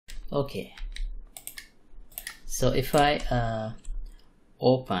Okay, so if I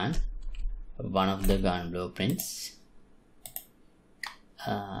open one of the gun blueprints,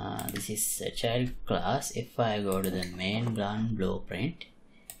 this is a child class. If I go to the main gun blueprint,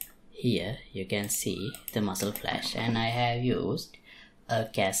 here you can see the muzzle flash, and I have used a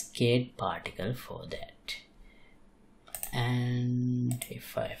cascade particle for that. And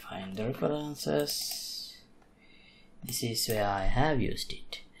if I find the references, this is where I have used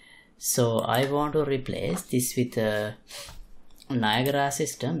it. So I want to replace this with a Niagara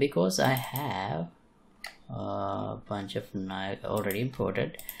system because I have a bunch of already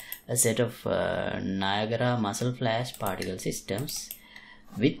imported a set of Niagara muzzle flash particle systems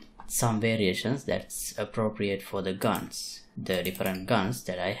with some variations that's appropriate for the guns, the different guns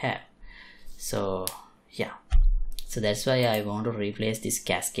that I have. So yeah, so that's why I want to replace this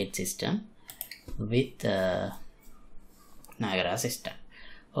cascade system with Niagara system.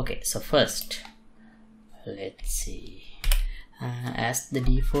 Okay, so first let's see, as the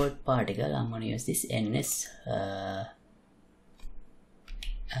default particle I'm going to use this NS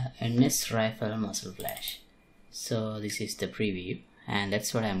rifle muzzle flash. So this is the preview and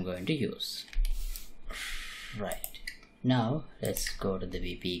that's what I'm going to use. Right, now let's go to the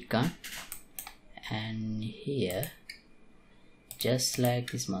VP gun, and here, just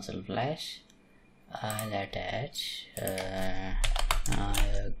like this muzzle flash, I'll attach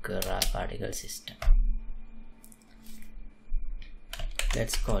Niagara particle system.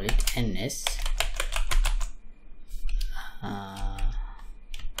 Let's call it NS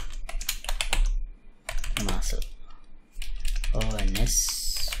muzzle or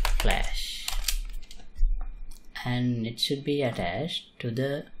NS flash, and it should be attached to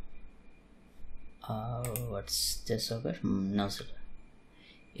the what's the socket? Nozzle.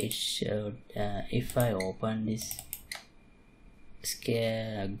 It should if I open this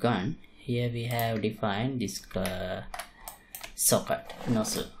gun, here we have defined this socket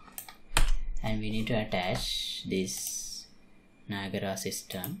nozzle, and we need to attach this Niagara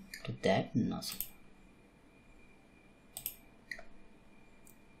system to that nozzle.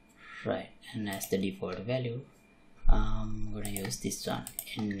 Right, and as the default value I'm gonna use this one,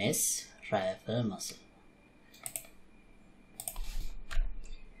 NS rifle muzzle.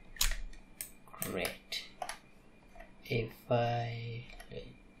 Great. If I, let's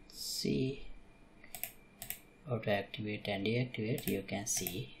see, auto activate and deactivate, you can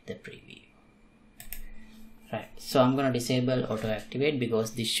see the preview. Right, so I'm gonna disable auto activate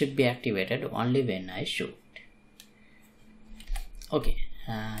because this should be activated only when I shoot. Okay,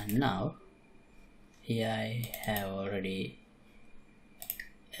 now here I have already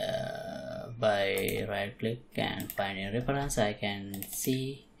by right click and finding reference, I can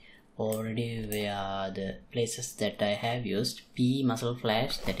see already where are the places that I have used P muzzle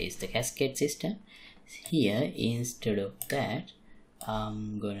flash, that is the cascade system. Here instead of that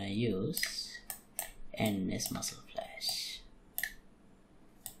I'm gonna use NS muzzle flash.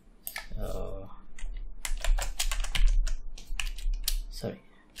 So sorry,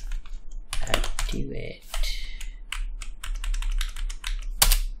 activate.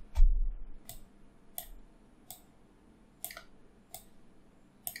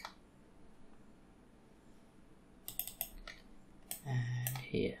 And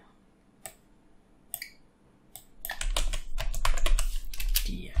here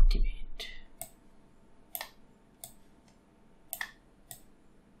deactivate.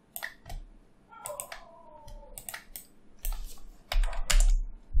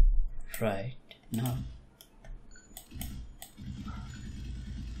 Right, now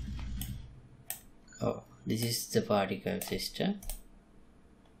this is the particle system,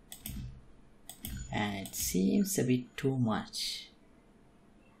 and it seems a bit too much.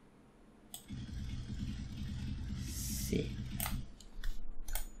 See,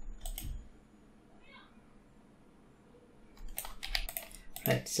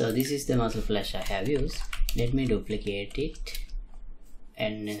 right, so this is the muzzle flash I have used. Let me duplicate it,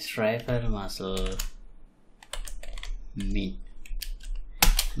 and NS rifle muzzle min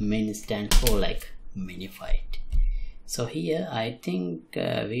stand for like minified. So here I think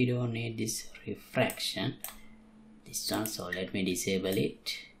we don't need this refraction, this one, so let me disable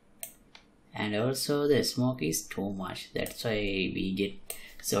it. And also the smoke is too much, that's why we get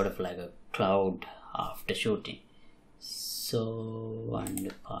sort of like a cloud after shooting. So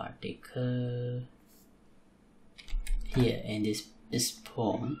under particle, here in this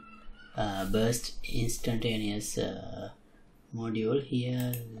spawn burst instantaneous module,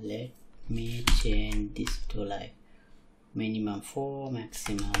 here let me change this to like minimum 4,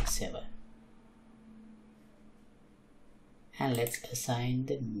 maximum 7, and let's assign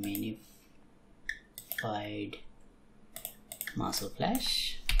the minified muzzle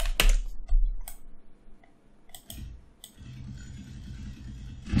flash.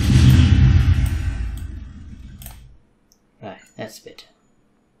 Right, that's better.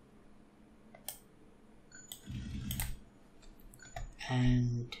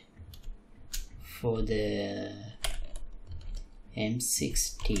 And for the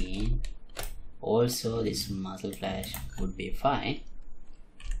M16 also this muzzle flash would be fine.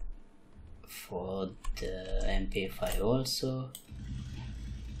 For the MP5 also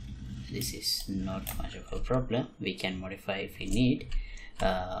this is not much of a problem, we can modify if we need.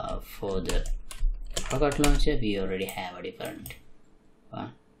 For the rocket launcher we already have a different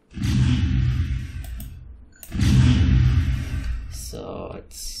one, so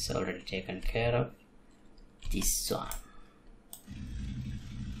it's already taken care of. This one,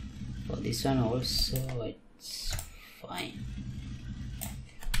 for this one also it's fine,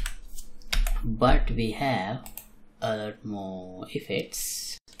 but we have a lot more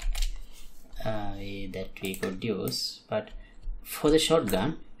effects that we could use. But for the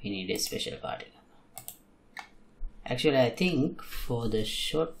shotgun we need a special particle. Actually I think for the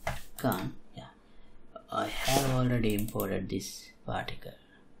shotgun, yeah, I have already imported this particle.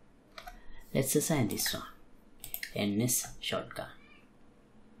 Let's assign this one NS shotgun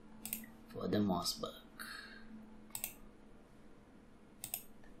for the Mossberg.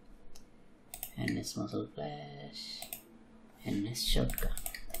 NS muzzle flash, NS shotgun,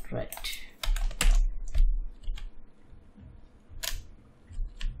 right.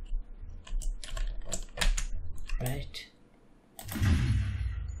 Right.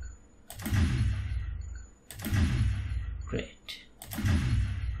 Great.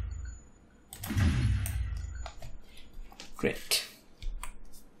 Great.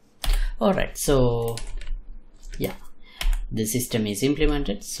 Alright, so yeah, the system is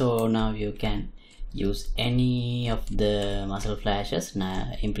implemented, so now you can use any of the muzzle flashes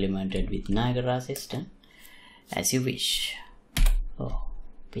implemented with Niagara system as you wish. Oh,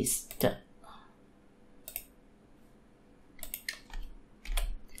 pistol.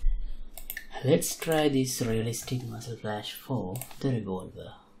 Let's try this realistic muzzle flash for the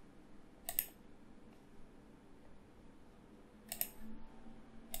revolver.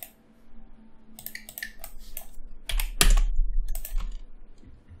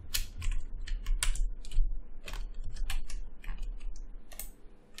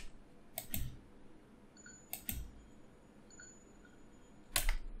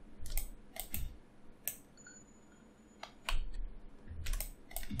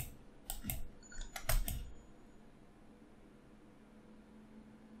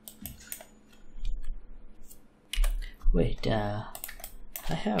 Wait, I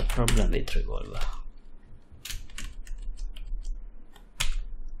have a problem with revolver.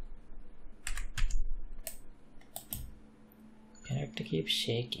 Character keeps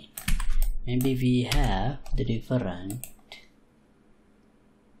shaking. Maybe we have the different.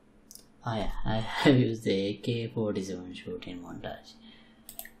 Oh yeah, I have used the 𝐒𝐴47 shooting montage.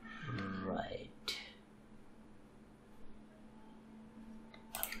 Right.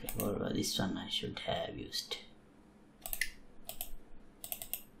 Revolver, this one I should have used.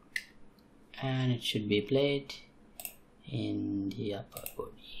 And it should be played in the upper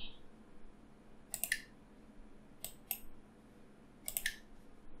body.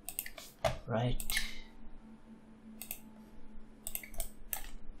 Right.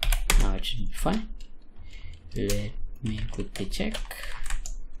 Now it should be fine. Let me quickly check.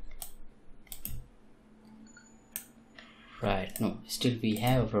 Right, no, still we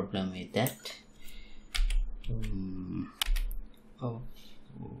have a problem with that.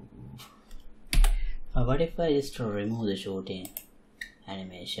 What if I just remove the shooting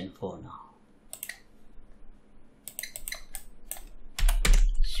animation for now?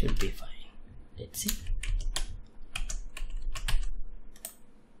 Should be fine. Let's see.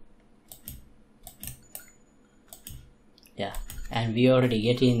 Yeah, and we already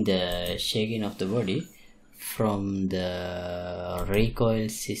getting the shaking of the body from the recoil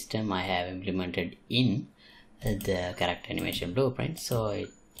system I have implemented in the character animation blueprint, so it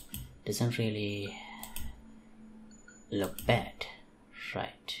doesn't really look bad,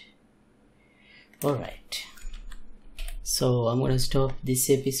 right? Alright, so I'm gonna stop this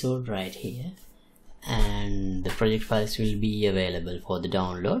episode right here, and the project files will be available for the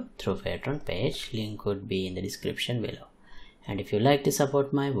download through Patreon page. Link would be in the description below. And if you like to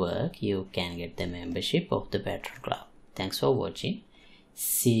support my work, you can get the membership of the Patreon Club. Thanks for watching.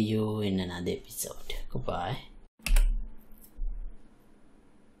 See you in another episode. Goodbye.